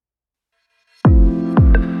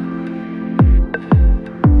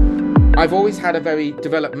I've always had a very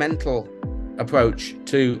developmental approach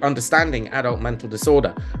to understanding adult mental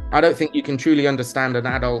disorder. I don't think you can truly understand an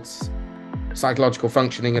adult's psychological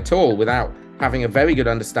functioning at all without having a very good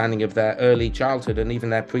understanding of their early childhood and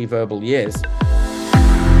even their pre-verbal years.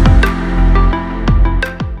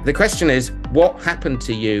 The question is, what happened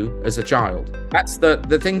to you as a child? That's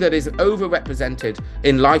the thing that is overrepresented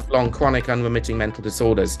in lifelong chronic unremitting mental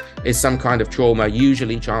disorders is some kind of trauma,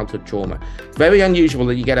 usually childhood trauma. It's very unusual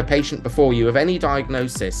that you get a patient before you of any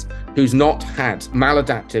diagnosis who's not had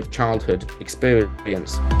maladaptive childhood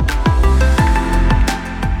experience.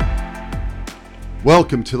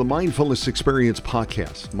 Welcome to the Mindfulness Experience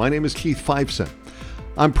podcast. My name is Keith Fifeson.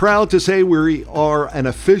 I'm proud to say we are an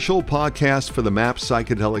official podcast for the MAP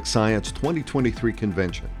Psychedelic Science 2023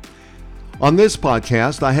 convention. On this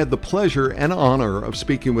podcast, I had the pleasure and honor of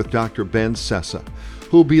speaking with Dr. Ben Sessa,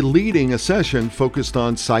 who will be leading a session focused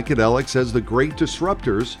on psychedelics as the great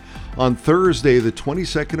disruptors on Thursday, the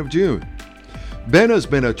 22nd of June. Ben has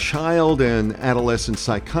been a child and adolescent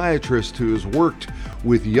psychiatrist who has worked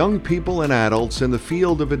with young people and adults in the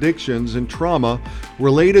field of addictions and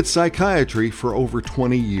trauma-related psychiatry for over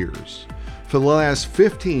 20 years. For the last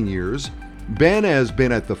 15 years, Ben has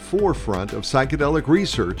been at the forefront of psychedelic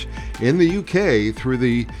research in the UK through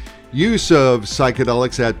the use of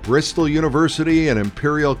psychedelics at Bristol University and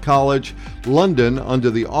Imperial College London under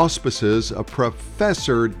the auspices of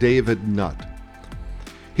Professor David Nutt.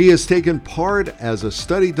 He has taken part as a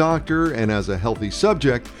study doctor and as a healthy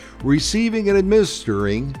subject, receiving and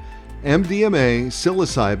administering MDMA,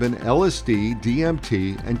 psilocybin, LSD,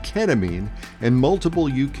 DMT, and ketamine in multiple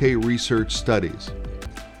UK research studies.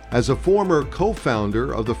 As a former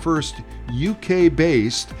co-founder of the first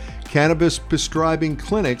UK-based cannabis prescribing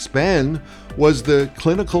clinics, Ben was the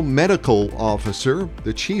clinical medical officer,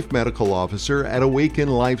 the chief medical officer at Awaken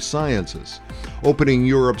Life Sciences, opening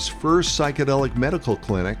Europe's first psychedelic medical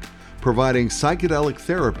clinic, providing psychedelic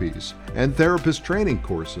therapies and therapist training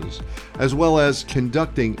courses, as well as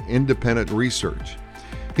conducting independent research.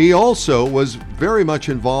 He also was very much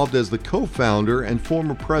involved as the co-founder and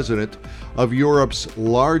former president of Europe's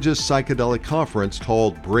largest psychedelic conference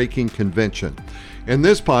called Breaking Convention. In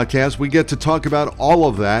this podcast, we get to talk about all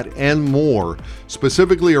of that and more,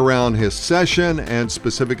 specifically around his session and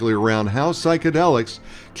specifically around how psychedelics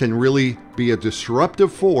can really be a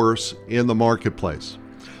disruptive force in the marketplace.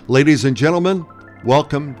 Ladies and gentlemen,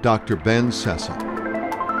 welcome Dr. Ben Sessa.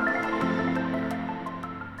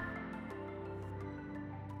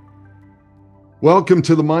 Welcome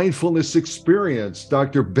to the Mindfulness Experience,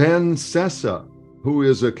 Dr. Ben Sessa, who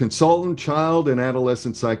is a consultant child and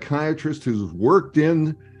adolescent psychiatrist who's worked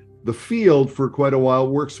in the field for quite a while,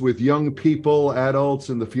 works with young people, adults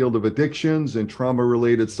in the field of addictions and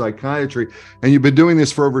trauma-related psychiatry. And you've been doing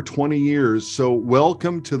this for over 20 years. So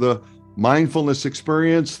welcome to the Mindfulness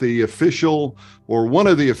Experience, the official or one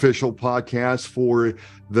of the official podcasts for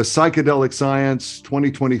the Psychedelic Science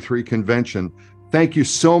 2023 convention. Thank you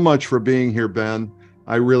so much for being here, Ben.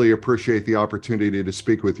 I really appreciate the opportunity to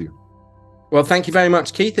speak with you. Well, thank you very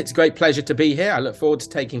much, Keith. It's a great pleasure to be here. I look forward to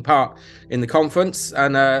taking part in the conference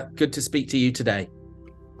and good to speak to you today.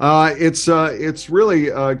 It's really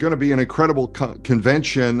going to be an incredible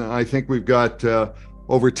convention. I think we've got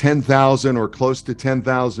over 10,000 or close to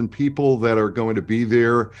 10,000 people that are going to be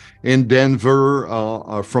there in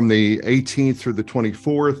Denver from the 18th through the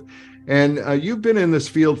 24th. And you've been in this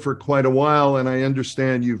field for quite a while, and I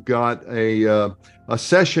understand you've got a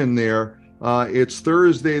session there. It's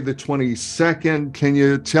Thursday, the 22nd. Can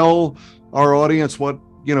you tell our audience what,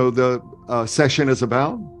 the session is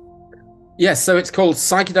about? Yes, so it's called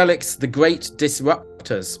Psychedelics, the Great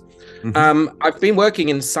Disruptors. Mm-hmm. I've been working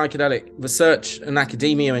in psychedelic research and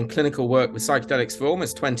academia and clinical work with psychedelics for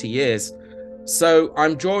almost 20 years. So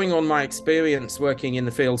I'm drawing on my experience working in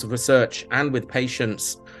the fields of research and with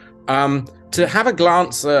patients to have a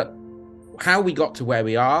glance at how we got to where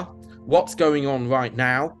we are, what's going on right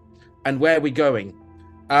now, and where we're going.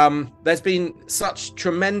 There's been such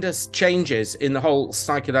tremendous changes in the whole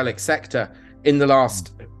psychedelic sector in the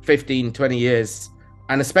last 15, 20 years,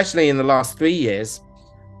 and especially in the last 3 years.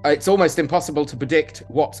 It's almost impossible to predict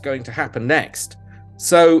what's going to happen next.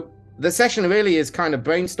 So the session really is kind of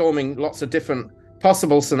brainstorming lots of different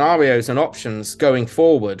possible scenarios and options going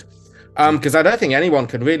forward, because I don't think anyone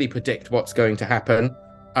can really predict what's going to happen.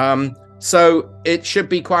 So it should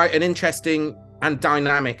be quite an interesting and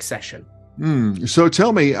dynamic session. So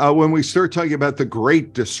tell me, when we start talking about the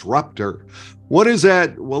great disruptor, what is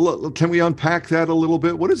that? Well, can we unpack that a little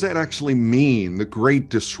bit? What does that actually mean, the great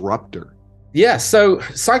disruptor? Yeah, so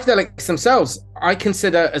psychedelics themselves, I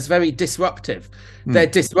consider as very disruptive. They're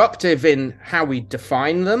disruptive in how we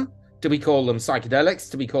define them. Do we call them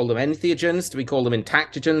psychedelics? Do we call them entheogens? Do we call them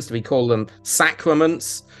entactogens? Do we call them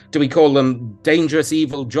sacraments? Do we call them dangerous,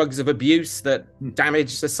 evil drugs of abuse that damage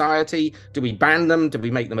society? Do we ban them? Do we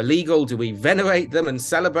make them illegal? Do we venerate them and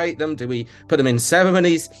celebrate them? Do we put them in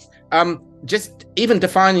ceremonies? Just even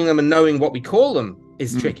defining them and knowing what we call them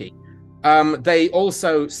is tricky. They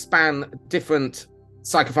also span different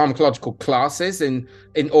psychopharmacological classes in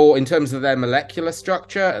terms of their molecular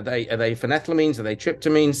structure. Are they phenethylamines? Are they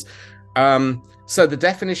tryptamines? So the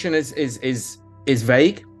definition is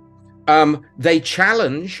vague. They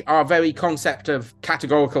challenge our very concept of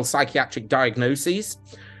categorical psychiatric diagnoses.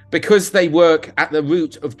 Because they work at the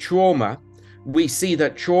root of trauma, we see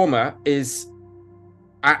that trauma is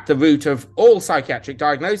at the root of all psychiatric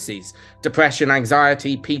diagnoses: depression,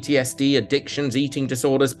 anxiety, PTSD, addictions, eating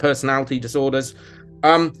disorders, personality disorders.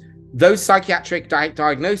 Those psychiatric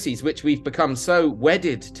diagnoses, which we've become so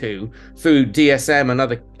wedded to through DSM and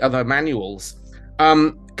other manuals,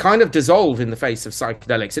 kind of dissolve in the face of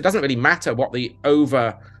psychedelics. It doesn't really matter what the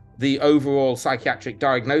overall psychiatric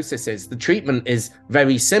diagnosis is. The treatment is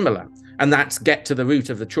very similar, and that's get to the root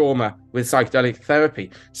of the trauma with psychedelic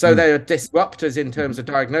therapy. So they are disruptors in terms of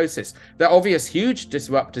diagnosis. They're obvious huge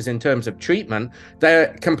disruptors in terms of treatment.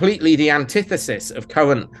 They're completely the antithesis of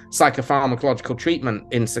current psychopharmacological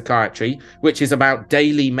treatment in psychiatry, which is about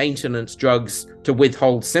daily maintenance drugs to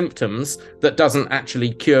withhold symptoms that doesn't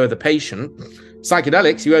actually cure the patient.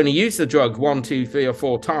 Psychedelics, you only use the drug 1, 2, 3, or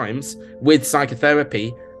 4 times with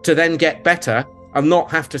psychotherapy to then get better and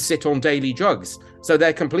not have to sit on daily drugs. So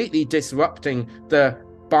they're completely disrupting the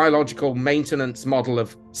biological maintenance model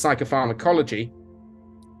of psychopharmacology.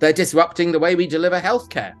 They're disrupting the way we deliver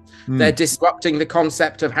healthcare. They're disrupting the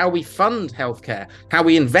concept of how we fund healthcare, how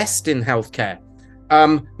we invest in healthcare.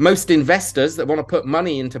 Most investors that want to put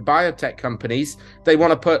money into biotech companies, they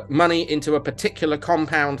want to put money into a particular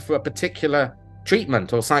compound for a particular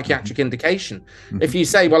treatment or psychiatric indication. If you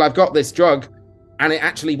say, well, I've got this drug and it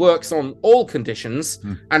actually works on all conditions,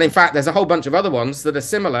 and in fact, there's a whole bunch of other ones that are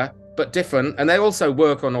similar but different, and they also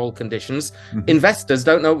work on all conditions, investors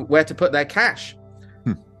don't know where to put their cash.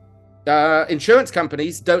 Insurance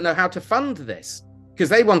companies don't know how to fund this, because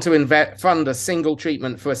they want to fund a single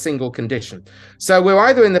treatment for a single condition. So we're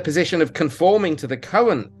either in the position of conforming to the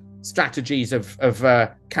current strategies of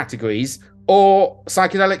categories, or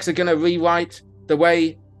psychedelics are going to rewrite the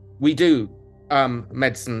way we do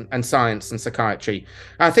medicine and science and psychiatry.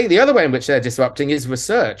 I think the other way in which they're disrupting is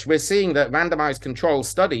research. We're seeing that randomized control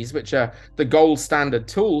studies, which are the gold standard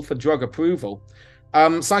tool for drug approval,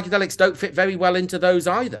 psychedelics don't fit very well into those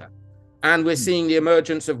either. And we're seeing the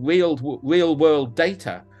emergence of real world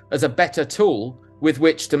data as a better tool with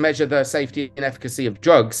which to measure the safety and efficacy of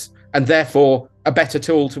drugs, and therefore a better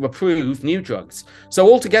tool to approve new drugs. So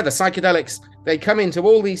altogether, psychedelics, they come into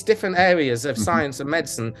all these different areas of science and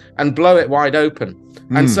medicine and blow it wide open.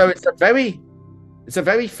 And so it's a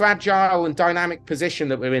very fragile and dynamic position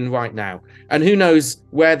that we're in right now. And who knows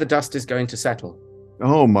where the dust is going to settle.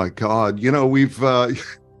 Oh my God. You know, we've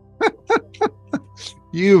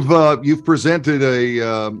you've presented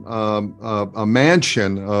a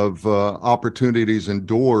mansion of opportunities and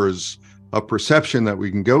doors of perception that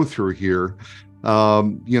we can go through here.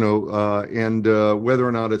 And whether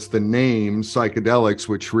or not it's the name psychedelics,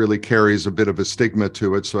 which really carries a bit of a stigma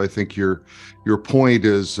to it. So I think your point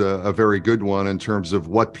is a very good one in terms of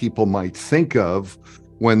what people might think of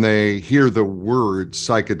when they hear the word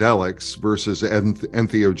psychedelics versus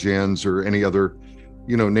entheogens or any other,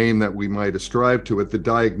 name that we might ascribe to it. The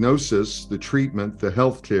diagnosis, the treatment, the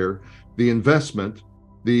healthcare, the investment,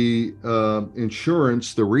 the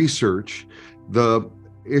insurance, the research, the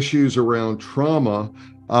issues around trauma.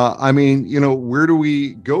 Where do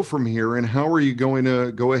we go from here, and how are you going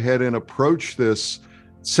to go ahead and approach this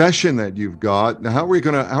session that you've got? Now, how are we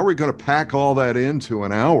going to pack all that into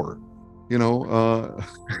an hour?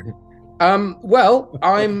 Well,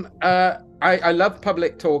 I love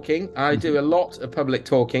public talking. I do a lot of public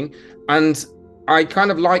talking, and I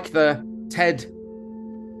kind of like the TED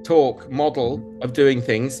Talk model of doing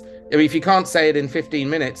things. If you can't say it in 15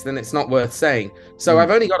 minutes, then it's not worth saying. So I've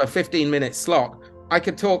only got a 15-minute slot. I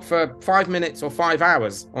could talk for 5 minutes or 5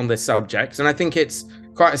 hours on this subject. And I think it's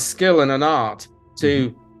quite a skill and an art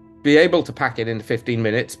to be able to pack it into 15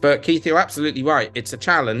 minutes. But Keith, you're absolutely right. It's a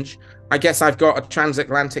challenge. I guess I've got a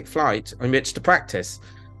transatlantic flight on which to practice.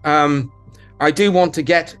 I do want to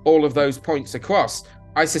get all of those points across.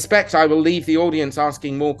 I suspect I will leave the audience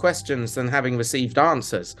asking more questions than having received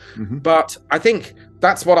answers. But I think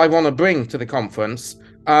that's what I want to bring to the conference.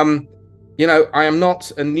 I am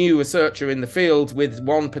not a new researcher in the field with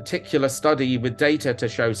one particular study with data to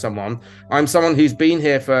show someone. I'm someone who's been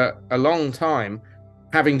here for a long time,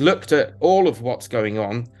 having looked at all of what's going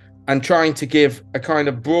on and trying to give a kind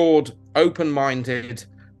of broad, open-minded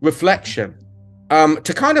reflection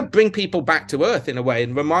to kind of bring people back to earth in a way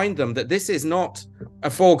and remind them that this is not a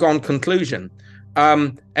foregone conclusion.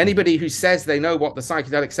 Anybody who says they know what the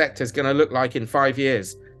psychedelic sector is going to look like in 5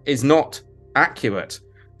 years is not accurate,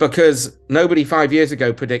 because nobody 5 years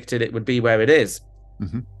ago predicted it would be where it is.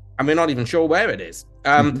 And we're not even sure where it is.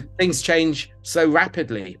 Things change so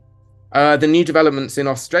rapidly. The new developments in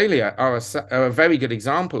Australia are a very good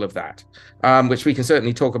example of that, which we can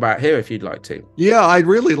certainly talk about here if you'd like to. Yeah, I'd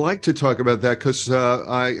really like to talk about that, because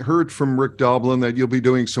I heard from Rick Doblin that you'll be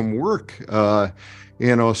doing some work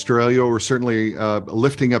in Australia, or certainly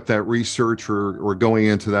lifting up that research or going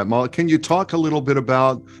into that model. Can you talk a little bit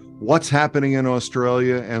about what's happening in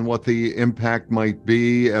Australia and what the impact might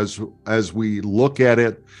be as we look at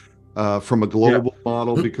it from a global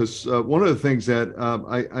model? Because one of the things that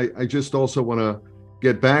I just also want to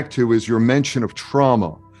get back to is your mention of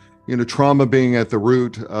trauma. Trauma being at the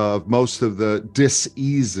root of most of the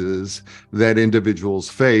diseases that individuals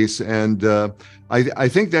face. And I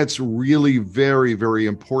think that's really very, very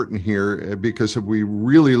important here, because if we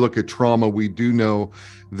really look at trauma, we do know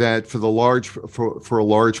that for a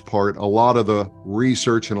large part, a lot of the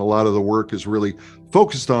research and a lot of the work is really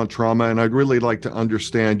focused on trauma. And I'd really like to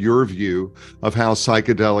understand your view of how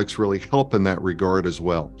psychedelics really help in that regard as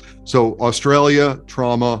well. So Australia,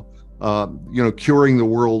 trauma, curing the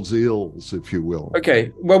world's ills, if you will.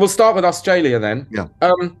 Okay, well, we'll start with Australia then.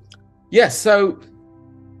 Yes, so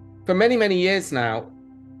for many, many years now,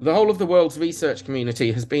 the whole of the world's research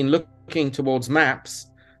community has been looking towards MAPS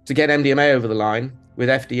to get MDMA over the line with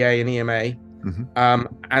FDA and EMA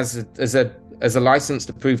as a licensed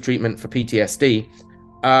approved treatment for PTSD.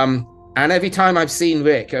 And every time I've seen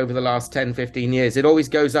Rick over the last 10, 15 years, it always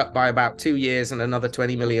goes up by about 2 years and another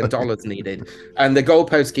 $20 million needed. And the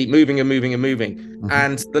goalposts keep moving and moving and moving.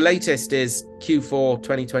 And the latest is Q4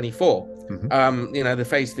 2024. The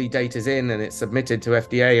phase 3 data is in and it's submitted to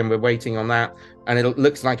FDA, and we're waiting on that. And it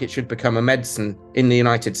looks like it should become a medicine in the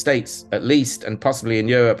United States, at least, and possibly in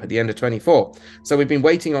Europe at the end of 24. So we've been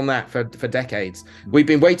waiting on that for decades. We've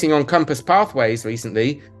been waiting on Compass Pathways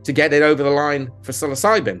recently to get it over the line for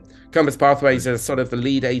psilocybin. Compass Pathways are sort of the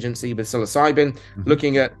lead agency with psilocybin,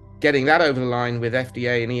 looking at getting that over the line with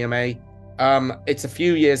FDA and EMA. It's a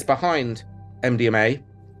few years behind MDMA.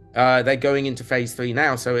 They're going into phase 3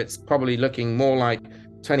 now, so it's probably looking more like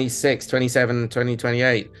 26, 27,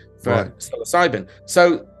 2028 for psilocybin.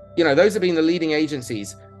 So, those have been the leading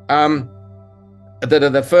agencies that are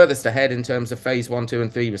the furthest ahead in terms of phase 1, 2,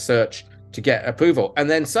 and 3 research to get approval. And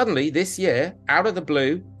then suddenly this year, out of the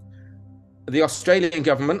blue, the Australian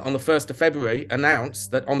government on the 1st of February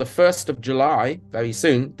announced that on the 1st of July, very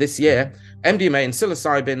soon this year, MDMA and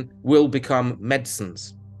psilocybin will become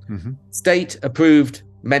medicines, state-approved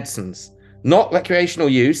medicines, not recreational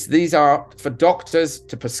use. These are for doctors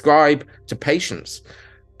to prescribe to patients,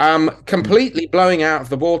 completely blowing out of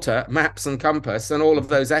the water MAPS and Compass and all of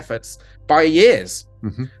those efforts by years,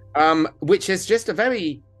 which is just a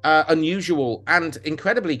very unusual and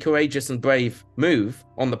incredibly courageous and brave move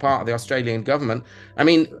on the part of the Australian government. I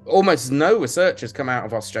mean, almost no research has come out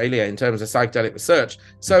of Australia in terms of psychedelic research.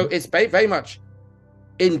 So it's very much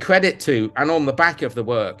in credit to and on the back of the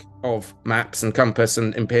work of MAPS and Compass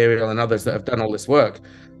and Imperial and others that have done all this work.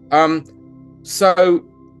 So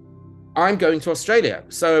I'm going to Australia.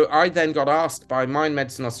 So I then got asked by Mind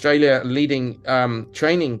Medicine Australia, a leading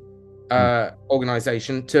training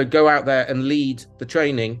organization, to go out there and lead the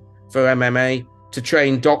training for MMA, to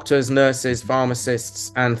train doctors, nurses,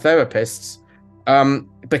 pharmacists, and therapists,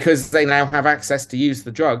 because they now have access to use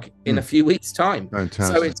the drug in a few weeks' time.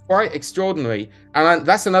 Fantastic. So it's quite extraordinary. And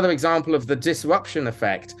that's another example of the disruption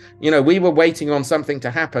effect. We were waiting on something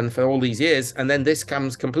to happen for all these years, and then this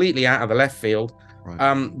comes completely out of the left field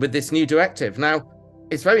with this new directive. Now,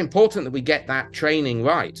 it's very important that we get that training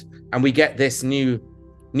right, and we get this new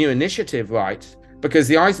initiative right, because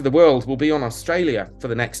the eyes of the world will be on Australia for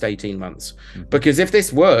the next 18 months. Because if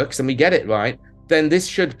this works and we get it right, then this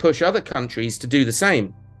should push other countries to do the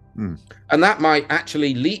same. And that might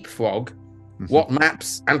actually leapfrog what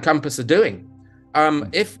MAPS and Compass are doing.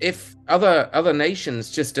 If other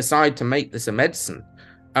nations just decide to make this a medicine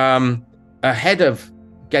ahead of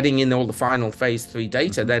getting in all the final phase 3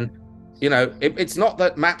 data, then it's not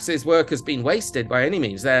that MAPS's work has been wasted by any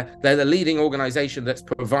means. They're the leading organization that's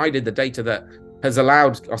provided the data that has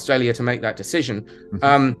allowed Australia to make that decision.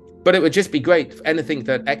 but it would just be great for anything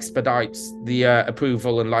that expedites the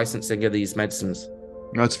approval and licensing of these medicines.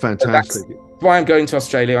 That's fantastic. That's why I'm going to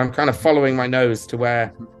Australia. I'm kind of following my nose to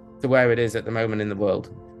where it is at the moment in the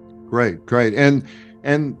world. Great.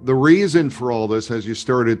 And the reason for all this, as you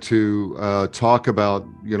started to talk about,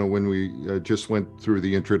 when we just went through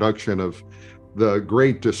the introduction of the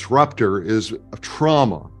great disruptor, is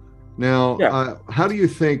trauma. Now, how do you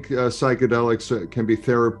think psychedelics can be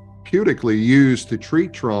therapeutically used to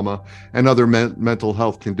treat trauma and other mental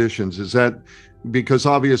health conditions? Is that because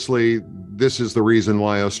obviously this is the reason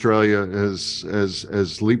why Australia has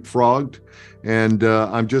leapfrogged, and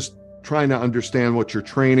I'm just trying to understand what your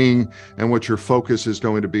training and what your focus is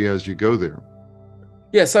going to be as you go there.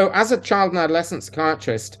 Yeah, so as a child and adolescent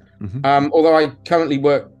psychiatrist, although I currently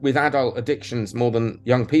work with adult addictions more than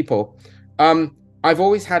young people, I've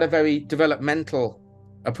always had a very developmental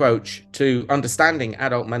approach to understanding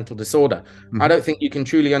adult mental disorder. I don't think you can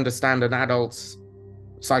truly understand an adult's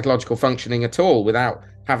psychological functioning at all without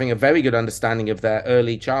having a very good understanding of their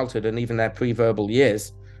early childhood and even their pre-verbal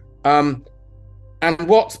years. And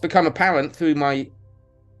what's become apparent through my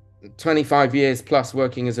 25 years plus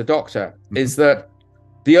working as a doctor is that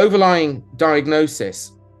the overlying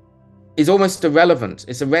diagnosis is almost irrelevant.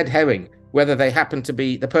 It's a red herring, whether they happen to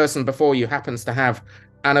be, the person before you happens to have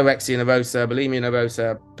anorexia nervosa, bulimia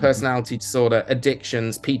nervosa, personality disorder,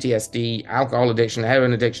 addictions, PTSD, alcohol addiction,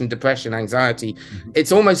 heroin addiction, depression, anxiety.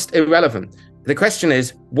 It's almost irrelevant. The question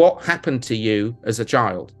is, what happened to you as a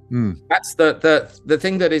child? That's the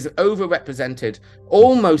thing that is overrepresented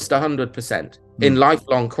almost 100% in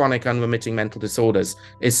lifelong chronic unremitting mental disorders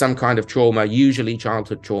is some kind of trauma, usually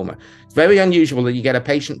childhood trauma. It's very unusual that you get a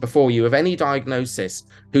patient before you of any diagnosis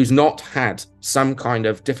who's not had some kind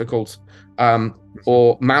of difficult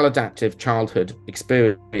or maladaptive childhood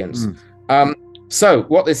experience. So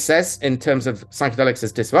what this says in terms of psychedelics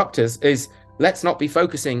as disruptors is, let's not be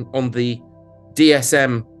focusing on the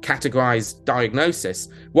DSM categorized diagnosis.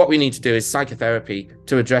 What we need to do is psychotherapy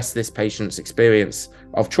to address this patient's experience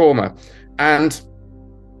of trauma. And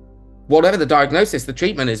whatever the diagnosis, the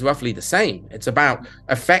treatment is roughly the same. It's about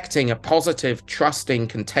affecting a positive, trusting,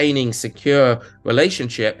 containing, secure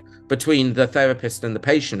relationship between the therapist and the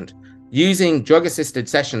patient, using drug-assisted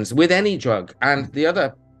sessions with any drug. And the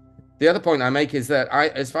other point I make is that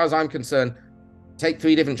as far as I'm concerned, take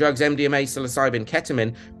 3 different drugs, MDMA, psilocybin,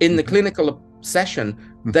 ketamine, in the clinical session,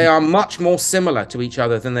 they are much more similar to each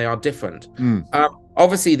other than they are different.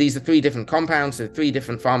 Obviously, these are 3 different compounds, with 3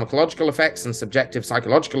 different pharmacological effects and subjective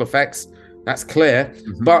psychological effects. That's clear.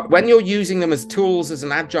 But when you're using them as tools, as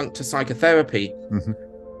an adjunct to psychotherapy,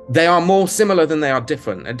 they are more similar than they are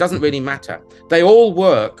different. It doesn't really matter. They all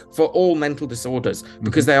work for all mental disorders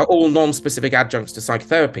because they are all non-specific adjuncts to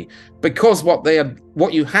psychotherapy. Because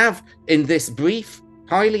what you have in this brief,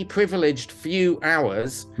 highly privileged few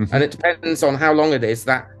hours, and it depends on how long it is,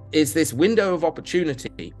 that is this window of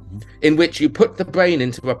opportunity in which you put the brain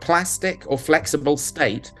into a plastic or flexible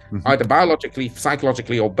state, either biologically,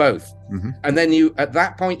 psychologically, or both. And then at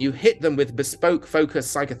that point, you hit them with bespoke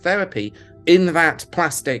focused psychotherapy in that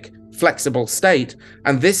plastic, flexible state.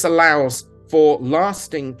 And this allows for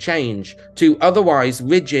lasting change to otherwise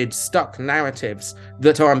rigid, stuck narratives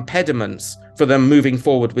that are impediments for them moving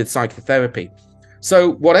forward with psychotherapy.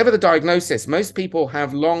 So whatever the diagnosis, most people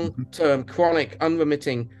have long-term, chronic,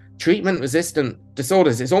 unremitting, treatment-resistant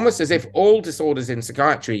disorders. It's almost as if all disorders in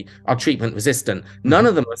psychiatry are treatment-resistant. None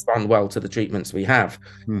of them respond well to the treatments we have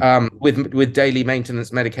with daily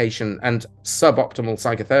maintenance medication and suboptimal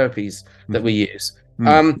psychotherapies that we use.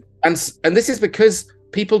 And this is because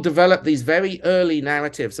people develop these very early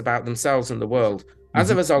narratives about themselves and the world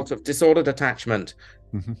as a result of disordered attachment,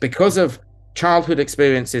 because of childhood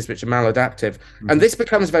experiences which are maladaptive, and this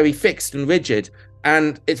becomes very fixed and rigid,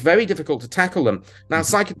 and it's very difficult to tackle them. Now,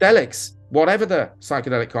 psychedelics, whatever the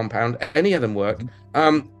psychedelic compound, any of them work,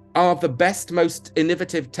 are the best, most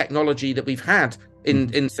innovative technology that we've had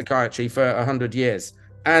in psychiatry for 100 years,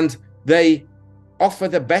 and they offer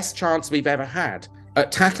the best chance we've ever had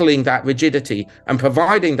at tackling that rigidity and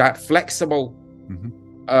providing that flexible,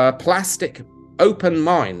 plastic, open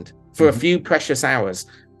mind for a few precious hours.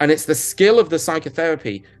 And it's the skill of the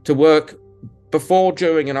psychotherapy to work before,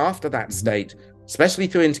 during, and after that state, especially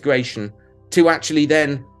through integration, to actually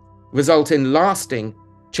then result in lasting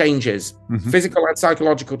changes, physical and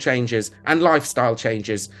psychological changes, and lifestyle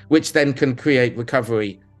changes, which then can create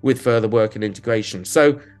recovery with further work and integration.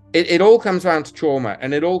 So it all comes around to trauma,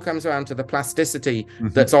 and it all comes around to the plasticity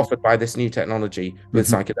that's offered by this new technology with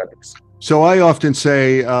psychedelics. So I often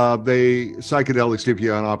say psychedelics give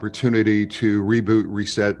you an opportunity to reboot,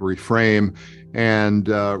 reset, reframe, and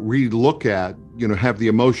re-look at, have the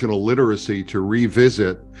emotional literacy to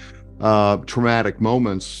revisit traumatic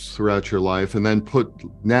moments throughout your life, and then put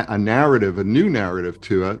a new narrative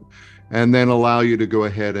to it, and then allow you to go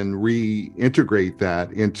ahead and reintegrate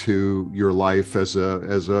that into your life as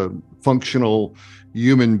a functional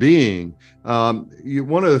human being.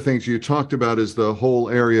 One of the things you talked about is the whole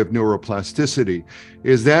area of neuroplasticity.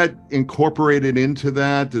 Is that incorporated into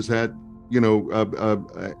that? Does that,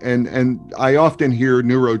 and I often hear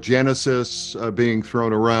neurogenesis being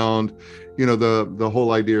thrown around, the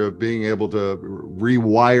whole idea of being able to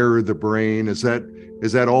rewire the brain. Is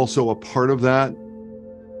that also a part of that?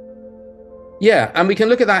 Yeah, and we can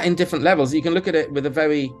look at that in different levels. You can look at it with a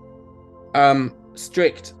very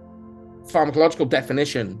strict pharmacological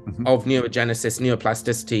definition of neurogenesis,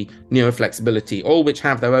 neuroplasticity, neuroflexibility, all which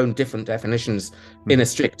have their own different definitions in a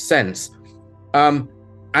strict sense.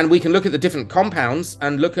 And we can look at the different compounds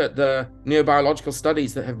and look at the neurobiological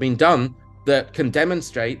studies that have been done that can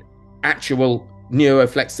demonstrate actual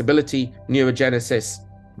neuroflexibility, neurogenesis,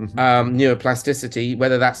 neuroplasticity,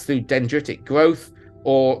 whether that's through dendritic growth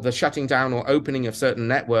or the shutting down or opening of certain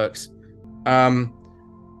networks.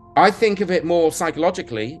 I think of it more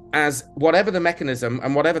psychologically as whatever the mechanism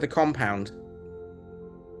and whatever the compound,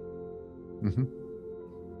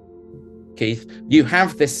 Keith, you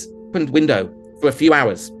have this opened window for a few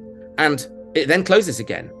hours and it then closes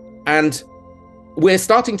again. And we're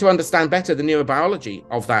starting to understand better the neurobiology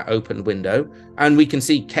of that open window. And we can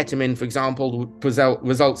see ketamine, for example,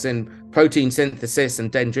 results in protein synthesis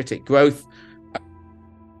and dendritic growth.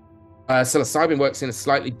 Psilocybin works in a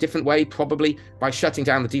slightly different way, probably by shutting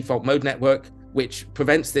down the default mode network, which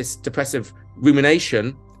prevents this depressive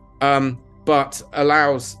rumination, but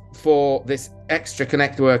allows for this extra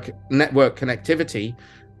network connectivity.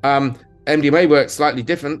 MDMA works slightly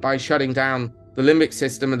different by shutting down the limbic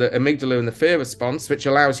system and the amygdala and the fear response, which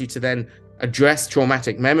allows you to then address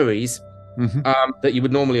traumatic memories that you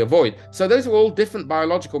would normally avoid. So those are all different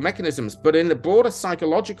biological mechanisms, but in the broader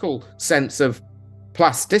psychological sense of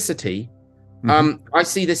plasticity, I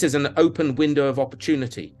see this as an open window of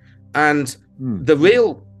opportunity. And the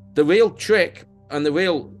real trick and the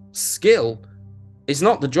real skill is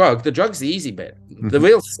not the drug. The drug's the easy bit. The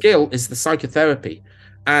real skill is the psychotherapy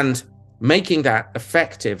and making that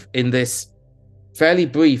effective in this fairly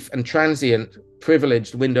brief and transient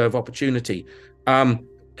privileged window of opportunity,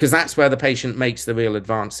 because that's where the patient makes the real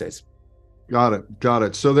advances. Got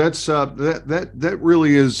it. So that's that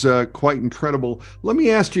really is quite incredible. Let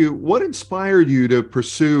me ask you, what inspired you to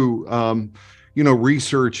pursue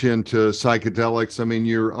research into psychedelics? I mean,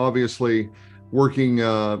 you're obviously working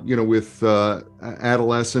with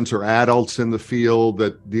adolescents or adults in the field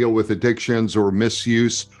that deal with addictions or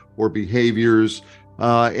misuse or behaviors,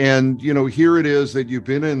 and here it is that you've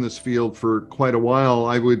been in this field for quite a while.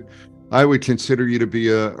 I would consider you to be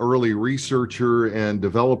an early researcher and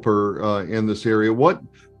developer in this area. What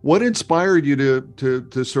inspired you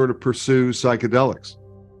to sort of pursue psychedelics?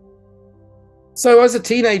 So as a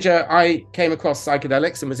teenager, I came across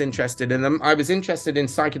psychedelics and was interested in them. I was interested in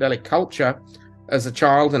psychedelic culture as a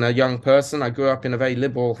child and a young person. I grew up in a very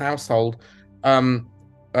liberal household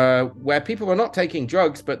where people were not taking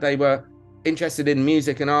drugs, but they were interested in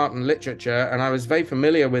music and art and literature. And I was very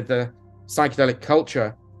familiar with the psychedelic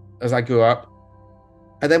culture as I grew up.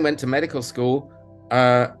 I then went to medical school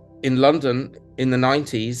in London in the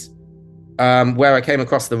 90s, where I came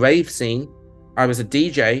across the rave scene. I was a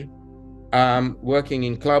DJ working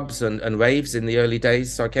in clubs and raves in the early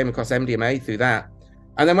days, so I came across MDMA through that.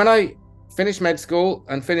 And then when I finished med school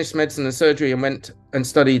and finished medicine and surgery and went and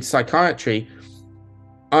studied psychiatry,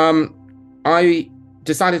 I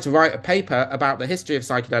decided to write a paper about the history of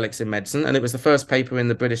psychedelics in medicine, and it was the first paper in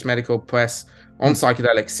the British medical press on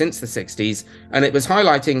psychedelics since the 60s, and it was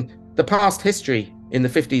highlighting the past history in the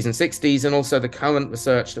 50s and 60s and also the current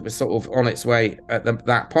research that was sort of on its way at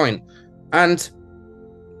that point. And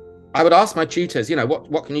I would ask my tutors,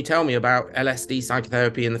 what can you tell me about LSD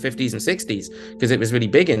psychotherapy in the 50s and 60s? Because it was really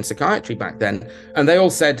big in psychiatry back then. And they all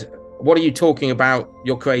said, what are you talking about?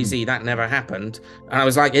 You're crazy. That never happened. And I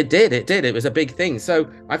was like, it did. It was a big thing. So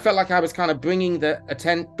I felt like I was kind of bringing it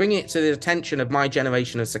to the attention of my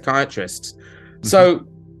generation of psychiatrists. So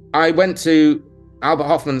I went to Albert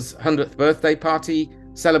Hofmann's 100th birthday party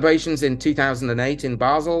celebrations in 2008 in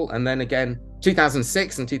Basel, and then again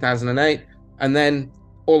 2006 and 2008, and then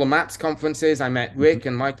all the MAPS conferences. I met Rick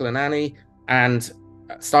and Michael and Annie, and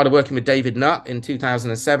started working with David Nutt in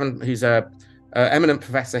 2007, who's a eminent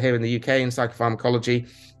professor here in the UK in psychopharmacology,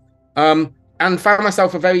 and found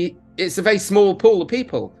myself it's a very small pool of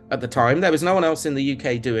people at the time. There was no one else in the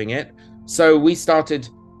UK doing it. So we started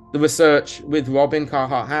the research with Robin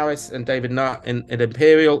Carhart-Harris and David Nutt in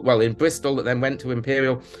Imperial, in Bristol, that then went to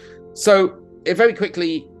Imperial. So it very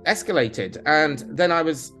quickly escalated. And then I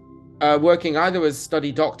was working either as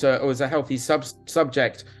study doctor or as a healthy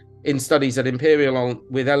subject in studies at Imperial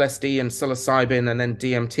with LSD and psilocybin and then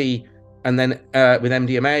DMT and then with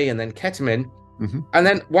MDMA and then ketamine. Mm-hmm. And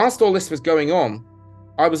then whilst all this was going on,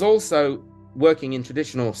 I was also working in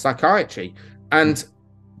traditional psychiatry and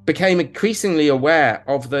became increasingly aware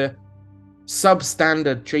of the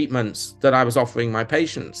substandard treatments that I was offering my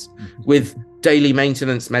patients with daily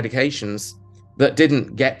maintenance medications that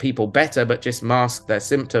didn't get people better, but just masked their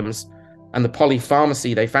symptoms, and the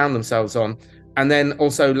polypharmacy they found themselves on. And then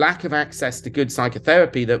also lack of access to good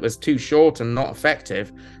psychotherapy that was too short and not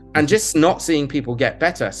effective, and just not seeing people get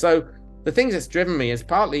better. So the things that's driven me is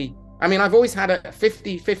partly, I've always had a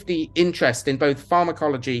 50-50 interest in both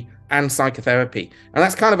pharmacology and psychotherapy. And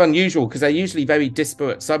that's kind of unusual because they're usually very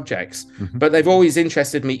disparate subjects, but they've always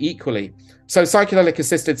interested me equally. So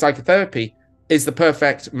psychedelic-assisted psychotherapy is the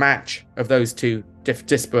perfect match of those two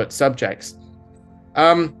disparate subjects.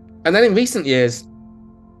 And then in recent years,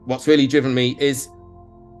 what's really driven me is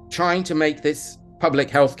trying to make this public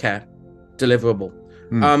healthcare deliverable.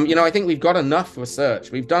 I think we've got enough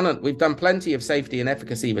research. We've done plenty of safety and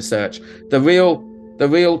efficacy research. The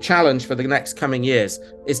real challenge for the next coming years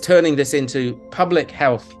is turning this into public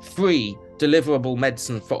health, free, deliverable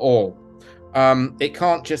medicine for all. It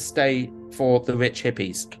can't just stay for the rich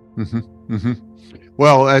hippies.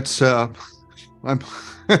 Well, that's I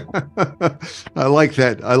like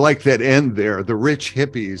that. I like that end there. The rich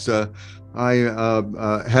hippies.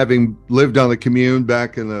 Having lived on the commune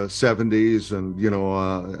back in the 70s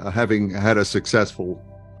and, having had a successful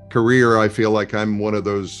career, I feel like I'm one of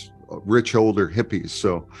those rich older hippies.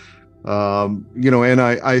 So, and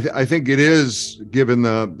I think it is, given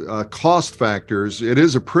the cost factors, it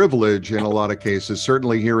is a privilege in a lot of cases,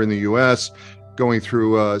 certainly here in the US. Going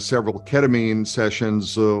through several ketamine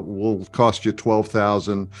sessions will cost you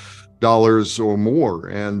 $12,000 or more,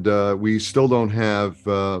 and we still don't have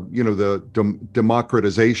the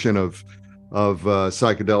democratization of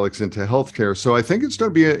psychedelics into healthcare. So I think it's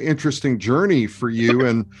going to be an interesting journey for you,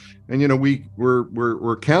 and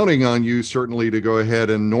we're counting on you certainly to go ahead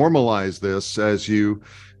and normalize this as you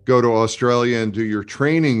go to Australia and do your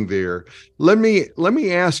training there. Let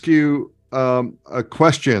me ask you a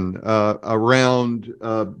question around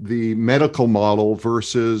the medical model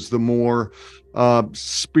versus the more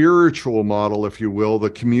spiritual model, if you will, the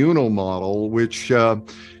communal model, which, to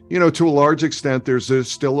a large extent, there's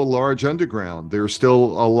still a large underground. There's still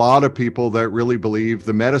a lot of people that really believe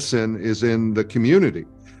the medicine is in the community.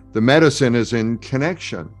 The medicine is in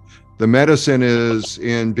connection. The medicine is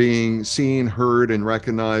in being seen, heard, and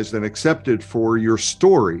recognized and accepted for your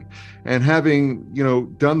story. And having,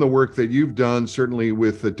 done the work that you've done, certainly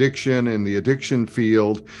with addiction in the addiction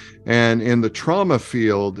field and in the trauma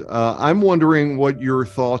field, I'm wondering what your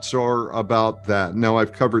thoughts are about that. Now,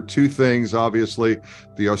 I've covered two things, obviously,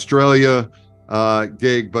 the Australia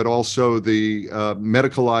gig, but also the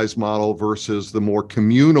medicalized model versus the more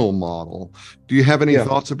communal model. Do you have any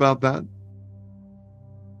thoughts about that?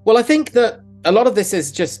 Well, I think that a lot of this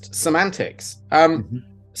is just semantics.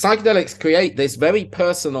 Psychedelics create this very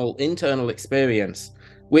personal internal experience,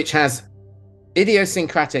 which has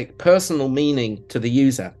idiosyncratic personal meaning to the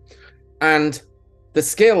user. And the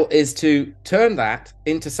skill is to turn that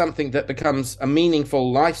into something that becomes a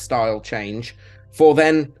meaningful lifestyle change for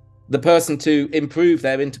then the person to improve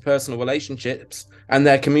their interpersonal relationships and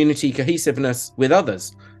their community cohesiveness with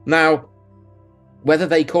others. Now, whether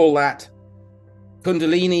they call that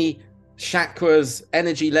Kundalini, chakras,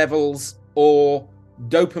 energy levels, or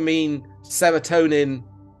dopamine, serotonin,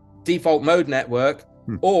 default mode network,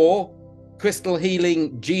 or crystal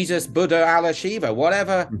healing, Jesus, Buddha, Allah, Shiva,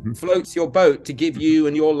 whatever floats your boat to give you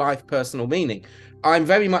and your life personal meaning. I'm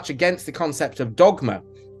very much against the concept of dogma.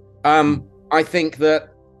 I think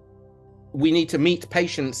that we need to meet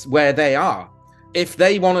patients where they are. If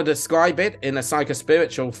they want to describe it in a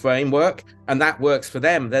psychospiritual framework and that works for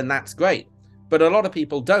them, then that's great. But a lot of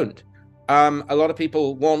people don't. A lot of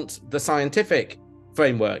people want the scientific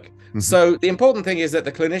framework. So the important thing is that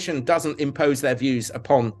the clinician doesn't impose their views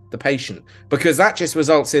upon the patient, because that just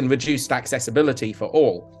results in reduced accessibility for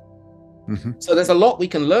all. So there's a lot we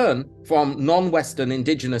can learn from non-Western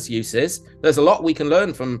indigenous uses. There's a lot we can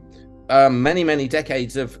learn from many, many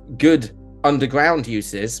decades of good underground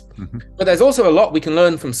uses, but there's also a lot we can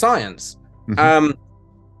learn from science.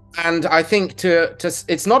 And I think to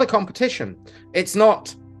it's not a competition. It's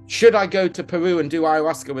not, should I go to Peru and do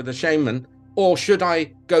ayahuasca with a shaman, or should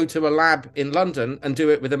I go to a lab in London and do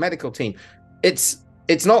it with a medical team? It's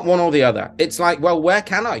not one or the other. It's like, well, where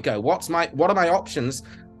can I go? What are my options?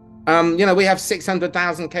 We have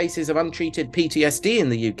 600,000 cases of untreated PTSD in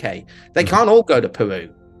the UK. They can't all go to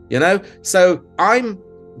Peru, So I'm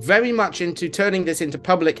very much into turning this into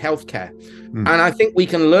public healthcare. And I think we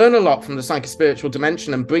can learn a lot from the psychospiritual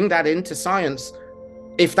dimension and bring that into science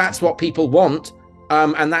if that's what people want,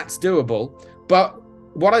 and that's doable. But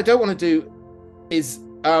what I don't want to do is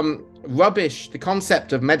rubbish the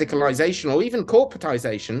concept of medicalization or even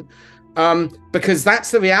corporatization, because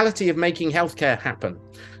that's the reality of making healthcare happen.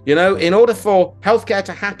 In order for healthcare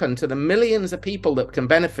to happen to the millions of people that can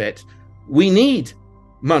benefit, we need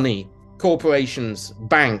money, corporations,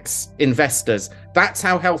 banks, investors. That's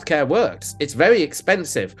how healthcare works. It's very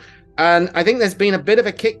expensive. And I think there's been a bit of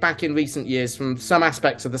a kickback in recent years from some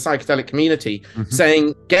aspects of the psychedelic community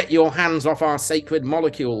saying, get your hands off our sacred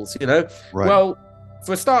molecules, Right. Well,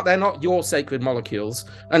 for a start, they're not your sacred molecules.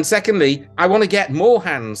 And secondly, I want to get more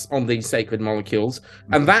hands on these sacred molecules.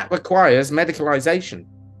 And that requires medicalization,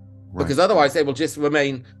 because otherwise they will just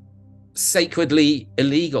remain sacredly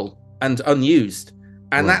illegal and unused.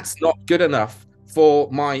 And that's not good enough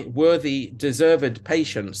for my worthy, deserved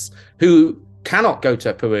patients who cannot go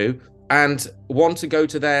to Peru and want to go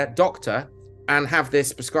to their doctor and have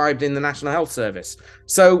this prescribed in the National Health Service.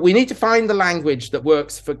 So we need to find the language that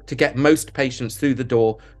works to get most patients through the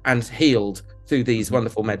door and healed through these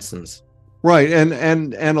wonderful medicines. Right.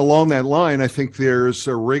 And along that line, I think there's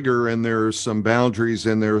a rigor and there's some boundaries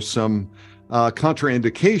and there's some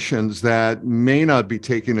contraindications that may not be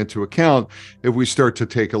taken into account if we start to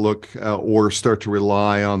take a look or start to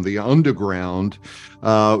rely on the underground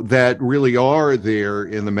that really are there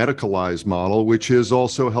in the medicalized model, which is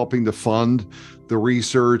also helping to fund the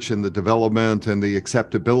research and the development and the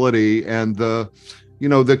acceptability and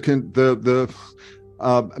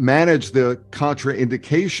manage the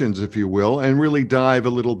contraindications, if you will, and really dive a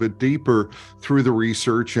little bit deeper through the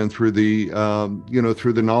research and through the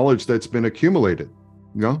through the knowledge that's been accumulated.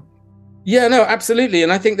 Yeah, no, absolutely.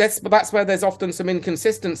 And I think that's where there's often some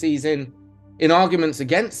inconsistencies in arguments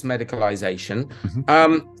against medicalization.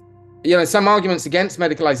 Some arguments against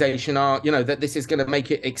medicalization are, that this is going to make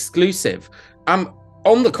it exclusive.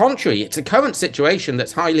 On the contrary, it's a current situation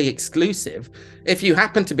that's highly exclusive. If you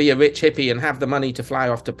happen to be a rich hippie and have the money to fly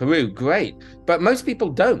off to Peru, great. But most people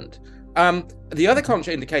don't. The other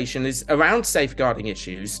contraindication is around safeguarding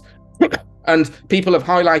issues. And people have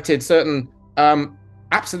highlighted certain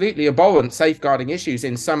absolutely abhorrent safeguarding issues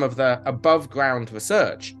in some of the above ground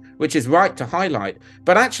research, which is right to highlight.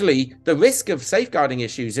 But actually, the risk of safeguarding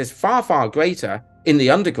issues is far, far greater in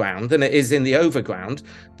the underground than it is in the overground.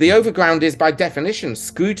 The overground is by definition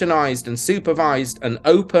scrutinized and supervised and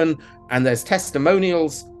open, and there's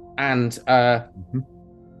testimonials and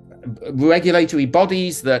regulatory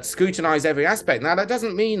bodies that scrutinize every aspect. Now, that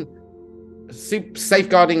doesn't mean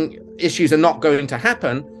safeguarding issues are not going to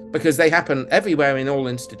happen, because they happen everywhere in all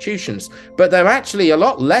institutions, but they're actually a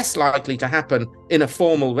lot less likely to happen in a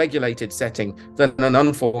formal regulated setting than an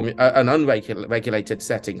unregulated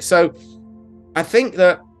setting. So I think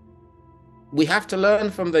that we have to learn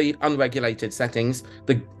from the unregulated settings,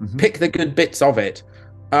 pick the good bits of it.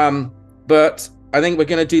 But I think we're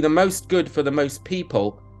going to do the most good for the most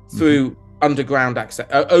people through overground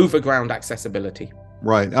accessibility.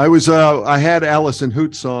 Right. I had Alison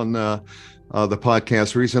Hoots on the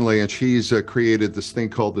podcast recently, and she's created this thing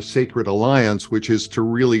called the Sacred Alliance, which is to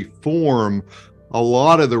really form a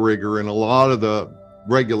lot of the rigor and a lot of the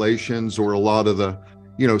regulations, or a lot of the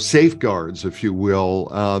safeguards, if you will,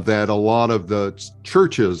 that a lot of the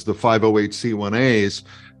churches, the 508c1as,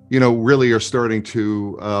 really are starting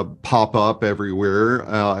to pop up everywhere,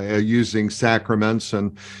 using sacraments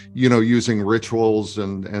and, using rituals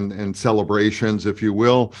and celebrations, if you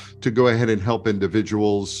will, to go ahead and help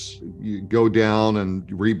individuals go down and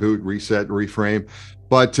reboot, reset, reframe.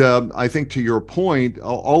 But I think, to your point,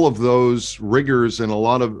 all of those rigors, and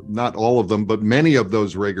not all of them, but many of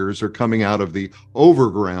those rigors are coming out of the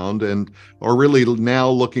overground and are really now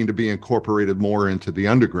looking to be incorporated more into the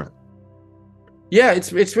underground. Yeah,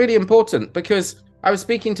 it's really important, because I was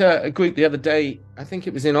speaking to a group the other day. I think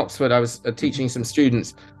it was in Oxford. I was teaching some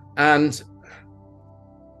students, and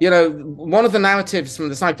one of the narratives from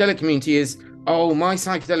the psychedelic community is, oh, my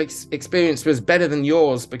psychedelic experience was better than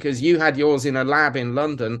yours because you had yours in a lab in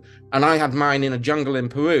London and I had mine in a jungle in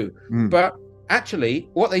Peru. But actually,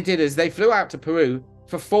 what they did is they flew out to Peru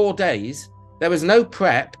for 4 days. There was no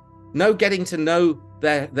prep, no getting to know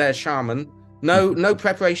their shaman, no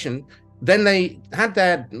preparation. Then they had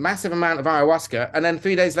their massive amount of ayahuasca, and then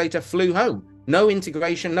 3 days later flew home. No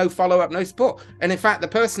integration, no follow-up, no support. And in fact, the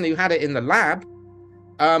person who had it in the lab,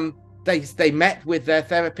 they met with their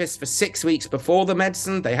therapist for 6 weeks before the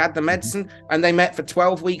medicine. They had the medicine, and they met for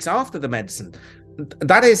 12 weeks after the medicine.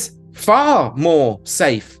 That is far more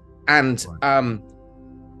safe and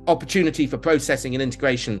opportunity for processing and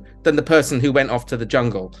integration than the person who went off to the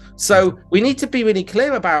jungle. So we need to be really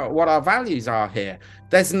clear about what our values are here.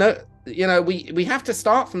 There's no, we have to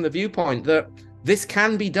start from the viewpoint that this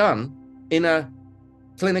can be done in a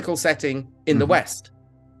clinical setting in the West.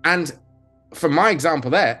 And from my example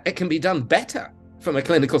there, it can be done better from a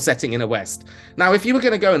clinical setting in the West. Now, if you were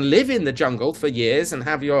going to go and live in the jungle for years and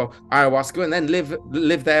have your ayahuasca and then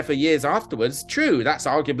live there for years afterwards, true, that's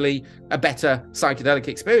arguably a better psychedelic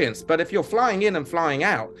experience. But if you're flying in and flying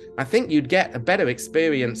out, I think you'd get a better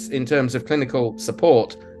experience in terms of clinical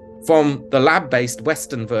support from the lab-based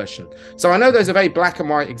Western version. So I know those are very black and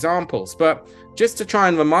white examples, but just to try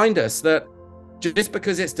and remind us that just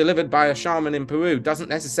because it's delivered by a shaman in Peru doesn't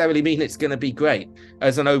necessarily mean it's going to be great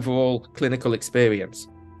as an overall clinical experience.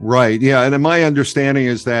 Right. Yeah. And my understanding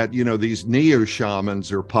is that, these neo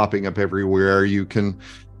shamans are popping up everywhere. You can,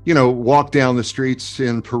 walk down the streets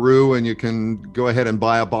in Peru and you can go ahead and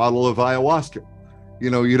buy a bottle of ayahuasca.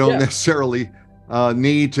 You don't necessarily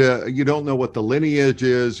need to, you don't know what the lineage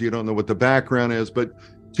is. You don't know what the background is. But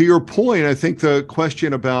to your point, I think the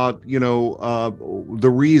question about, the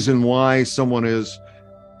reason why someone is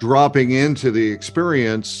dropping into the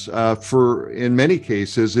experience in many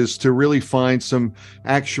cases is to really find some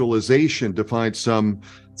actualization, to find some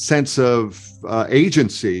sense of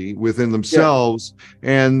agency within themselves.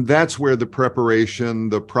 Yeah. And that's where the preparation,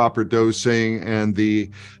 the proper dosing, and the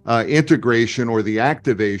integration or the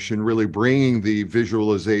activation, really bringing the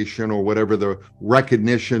visualization or whatever the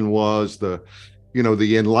recognition was, the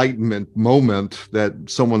enlightenment moment that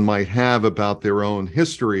someone might have about their own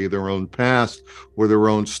history, their own past, or their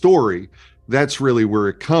own story. That's really where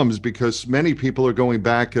it comes, because many people are going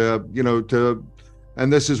back,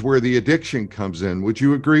 and this is where the addiction comes in. Would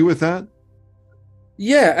you agree with that?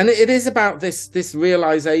 Yeah, and it is about this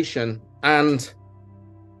realization and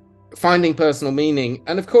finding personal meaning.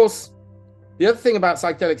 And of course, the other thing about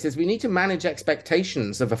psychedelics is we need to manage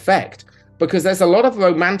expectations of effect, because there's a lot of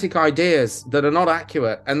romantic ideas that are not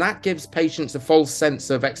accurate, and that gives patients a false sense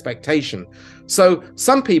of expectation. So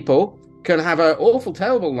some people can have an awful,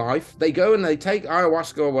 terrible life. They go and they take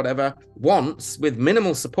ayahuasca or whatever once with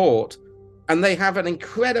minimal support, and they have an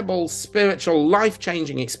incredible spiritual,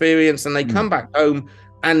 life-changing experience, and they come back home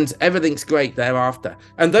and everything's great thereafter.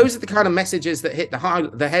 And those are the kind of messages that hit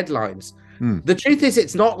the headlines. The truth is,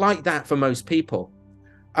 it's not like that for most people.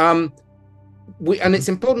 And it's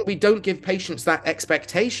important we don't give patients that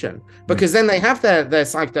expectation, because then they have their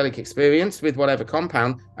psychedelic experience with whatever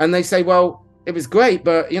compound, and they say, well, it was great,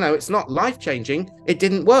 but it's not life-changing. It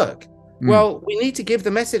didn't work. Well, we need to give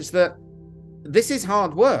the message that this is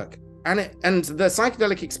hard work, and the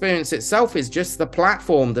psychedelic experience itself is just the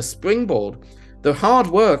platform, the springboard. The hard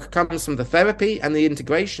work comes from the therapy and the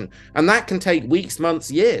integration, and that can take weeks, months,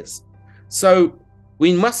 years. So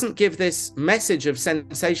we mustn't give this message of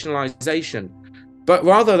sensationalization, but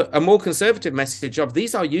rather a more conservative message of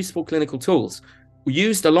these are useful clinical tools.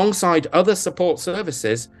 Used alongside other support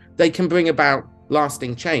services, they can bring about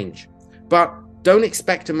lasting change. But don't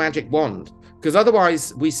expect a magic wand, because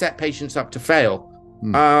otherwise we set patients up to fail.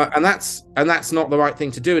 And that's not the right thing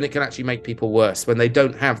to do, and it can actually make people worse when they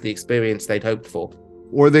don't have the experience they'd hoped for.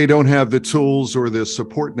 Or they don't have the tools or the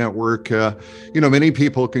support network. Many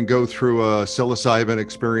people can go through a psilocybin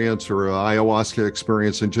experience or an ayahuasca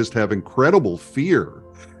experience and just have incredible fear,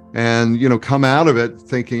 and come out of it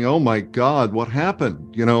thinking, oh my God, what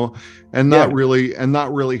happened? And not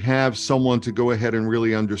really have someone to go ahead and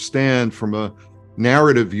really understand from a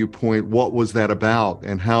narrative viewpoint, what was that about,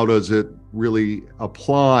 and how does it really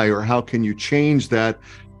apply, or how can you change that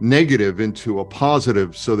negative into a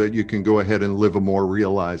positive so that you can go ahead and live a more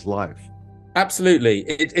realized life. Absolutely.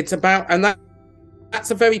 It's about, and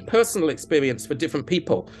that's a very personal experience for different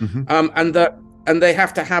people. And they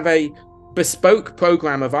have to have a bespoke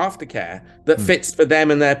program of aftercare that fits for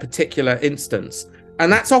them and their particular instance.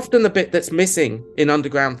 And that's often the bit that's missing in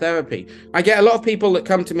underground therapy. I get a lot of people that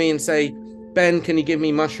come to me and say, Ben, can you give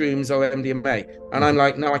me mushrooms or MDMA? And I'm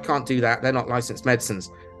like, no, I can't do that. They're not licensed medicines.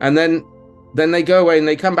 And then they go away and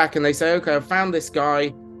they come back and they say, okay, I found this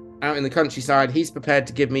guy out in the countryside. He's prepared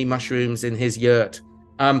to give me mushrooms in his yurt.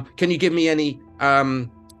 Can you give me any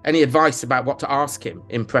any advice about what to ask him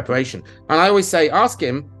in preparation. And I always say, ask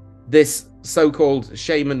him, this so-called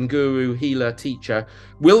shaman, guru, healer, teacher,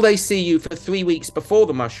 will they see you for 3 weeks before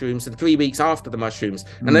the mushrooms and 3 weeks after the mushrooms?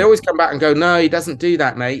 And they always come back and go, no, he doesn't do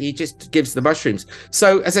that, mate. He just gives the mushrooms.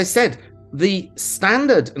 So as I said, the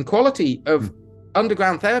standard and quality of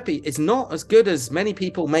underground therapy is not as good as many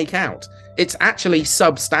people make out. It's actually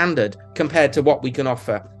substandard compared to what we can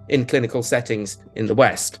offer in clinical settings in the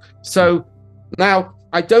West. So now,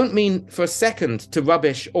 I don't mean for a second to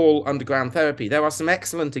rubbish all underground therapy. There are some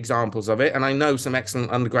excellent examples of it, and I know some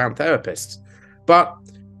excellent underground therapists, but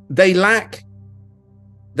they lack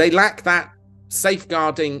that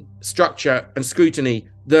safeguarding structure and scrutiny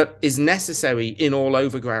that is necessary in all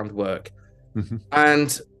overground work.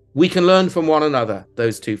 And we can learn from one another,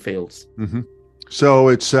 those two fields. So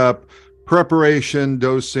it's preparation,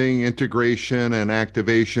 dosing, integration, and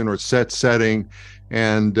activation, or setting,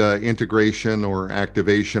 and integration or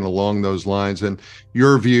activation along those lines. And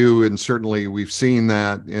your view, and certainly we've seen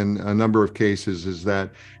that in a number of cases, is that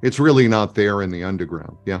it's really not there in the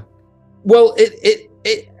underground. Yeah. Well, it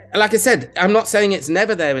like I said, I'm not saying it's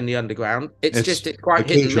never there in the underground. It's quite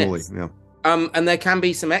hit and miss. Yeah. And there can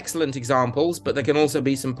be some excellent examples, but there can also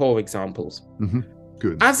be some poor examples.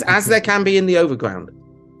 Good. As there can be in the overground.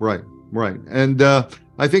 Right. And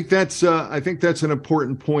I think that's an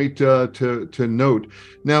important point to note.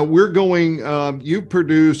 Now we're going. You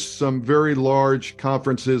produced some very large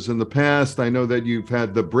conferences in the past. I know that you've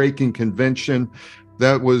had the Breaking Convention.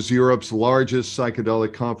 That was Europe's largest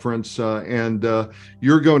psychedelic conference, and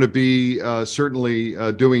you're going to be certainly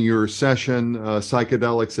doing your session,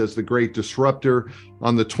 Psychedelics as the Great Disruptor,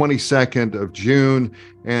 on the 22nd of June.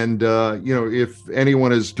 And, if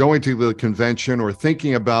anyone is going to the convention or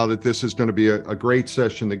thinking about it, this is going to be a great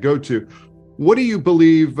session to go to. What do you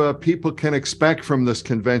believe people can expect from this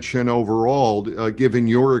convention overall, given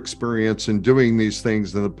your experience in doing these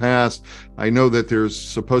things in the past? I know that there's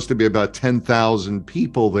supposed to be about 10,000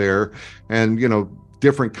 people there, and,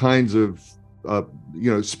 different kinds of,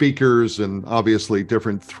 speakers, and obviously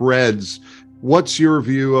different threads. What's your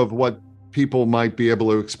view of what people might be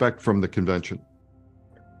able to expect from the convention?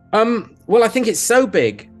 Well, I think it's so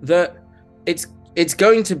big that it's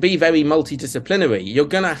going to be very multidisciplinary. You're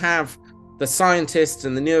going to have the scientists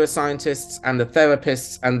and the neuroscientists and the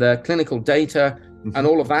therapists and the clinical data and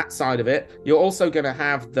all of that side of it. You're also going to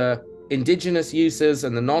have the indigenous uses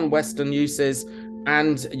and the non-Western uses,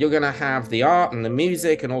 and you're going to have the art and the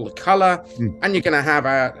music and all the color, and you're going to have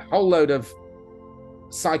a whole load of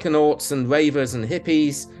psychonauts and ravers and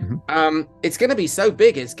hippies. It's going to be so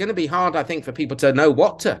big, it's going to be hard, I think, for people to know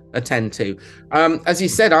what to attend to. As you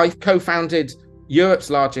said, I've co-founded Europe's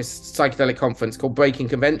largest psychedelic conference called Breaking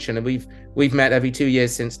Convention, and we've met every 2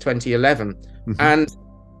 years since 2011. And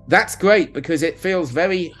that's great because it feels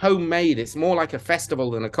very homemade. It's more like a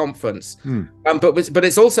festival than a conference. But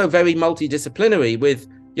it's also very multidisciplinary with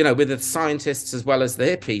the scientists as well as the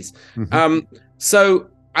hippies. So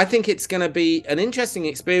I think it's going to be an interesting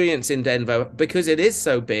experience in Denver because it is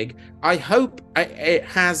so big. I hope it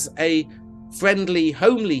has a friendly,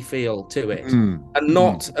 homely feel to it, and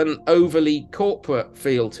not an overly corporate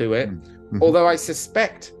feel to it. Although I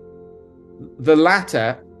suspect the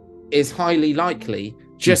latter is highly likely,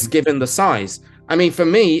 just given the size. I mean, for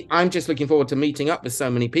me, I'm just looking forward to meeting up with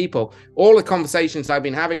so many people. All the conversations I've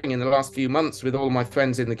been having in the last few months with all my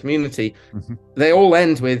friends in the community, they all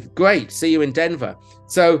end with, great, see you in Denver.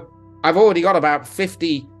 So I've already got about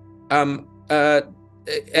 50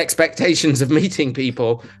 expectations of meeting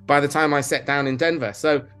people by the time I set down in Denver.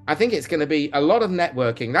 So I think it's going to be a lot of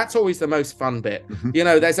networking. That's always the most fun bit.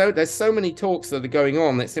 There's so many talks that are going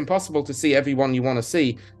on. It's impossible to see everyone you want to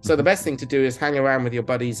see. So the best thing to do is hang around with your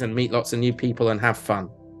buddies and meet lots of new people and have fun.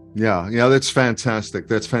 Yeah, that's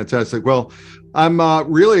fantastic. Well, I'm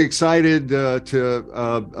really excited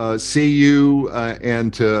to see you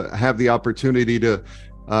and to have the opportunity to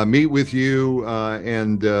meet with you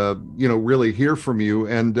and really hear from you.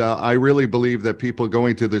 And I really believe that people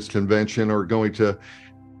going to this convention are going to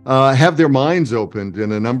have their minds opened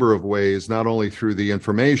in a number of ways, not only through the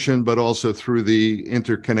information, but also through the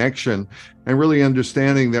interconnection, and really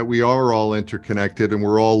understanding that we are all interconnected and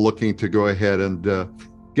we're all looking to go ahead and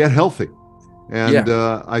get healthy. And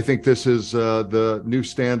I think this is the new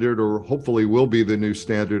standard, or hopefully will be the new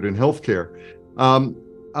standard in healthcare.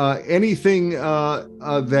 Anything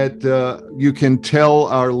that you can tell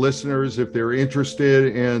our listeners if they're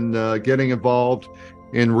interested in getting involved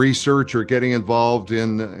in research or getting involved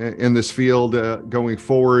in this field going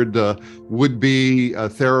forward, would be a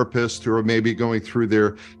therapist or maybe going through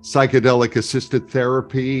their psychedelic assisted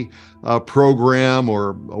therapy program,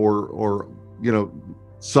 or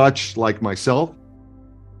such like myself?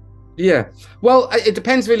 Yeah. Well, it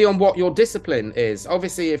depends really on what your discipline is.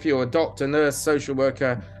 Obviously, if you're a doctor, nurse, social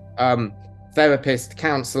worker, therapist,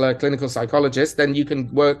 counselor, clinical psychologist, then you can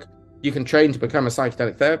train to become a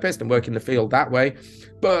psychedelic therapist and work in the field that way.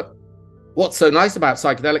 But what's so nice about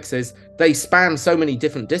psychedelics is they span so many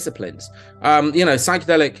different disciplines.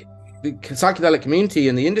 The psychedelic community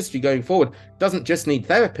and the industry going forward doesn't just need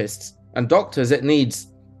therapists and doctors. It needs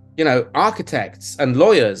architects and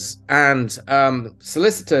lawyers and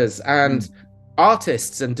solicitors and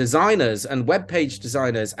artists and designers and web page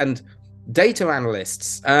designers and data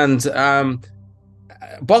analysts and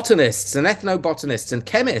botanists and ethnobotanists and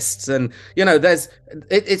chemists, and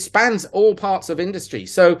it spans all parts of industry.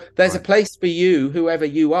 So there's a place for you, whoever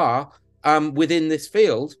you are, within this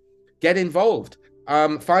field. Get involved.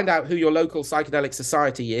 Find out who your local psychedelic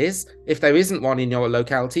society is. If there isn't one in your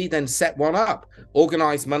locality, then set one up.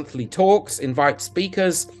 Organize monthly talks, invite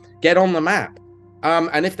speakers, get on the map.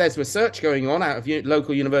 And if there's research going on out of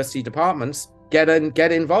local university departments, get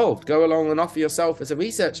involved. Go along and offer yourself as a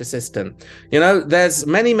research assistant. There's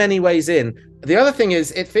many, many ways in. The other thing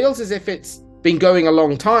is, it feels as if it's been going a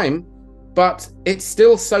long time, but it's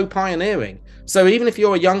still so pioneering. So even if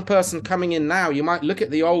you're a young person coming in now, you might look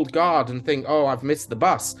at the old guard and think, oh, I've missed the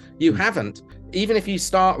bus. You haven't. Even if you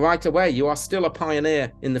start right away, you are still a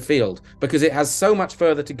pioneer in the field, because it has so much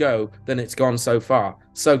further to go than it's gone so far.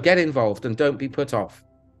 So get involved and don't be put off.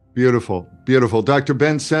 Beautiful, beautiful. Dr.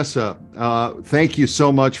 Ben Sessa, thank you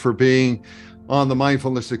so much for being on the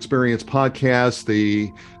Mindfulness Experience podcast,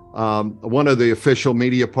 one of the official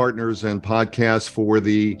media partners and podcasts for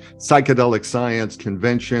the Psychedelic Science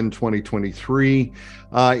Convention 2023.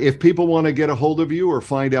 If people want to get a hold of you or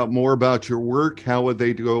find out more about your work, how would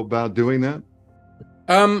they go about doing that?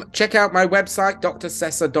 Check out my website,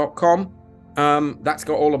 drsessa.com. That's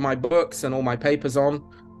got all of my books and all my papers on.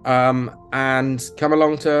 And come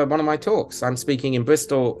along to one of my talks. I'm speaking in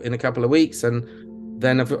Bristol in a couple of weeks, and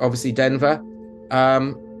then obviously Denver.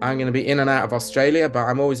 I'm going to be in and out of Australia, but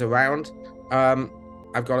I'm always around.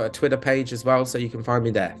 I've got a Twitter page as well, so you can find me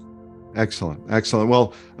there. Excellent. Excellent.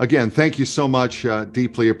 Well, again, thank you so much.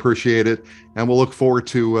 Deeply appreciate it. And we'll look forward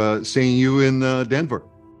to seeing you in Denver.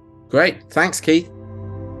 Great. Thanks, Keith.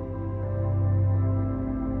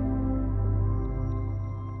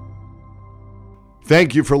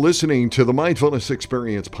 Thank you for listening to the Mindfulness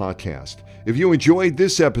Experience podcast. If you enjoyed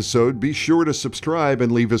this episode, be sure to subscribe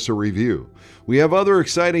and leave us a review. We have other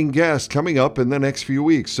exciting guests coming up in the next few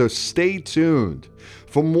weeks, so stay tuned.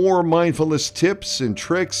 For more mindfulness tips and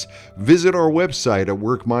tricks, visit our website at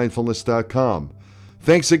workmindfulness.com.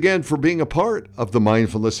 Thanks again for being a part of the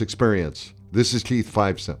Mindfulness Experience. This is Keith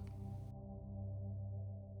Fiveson.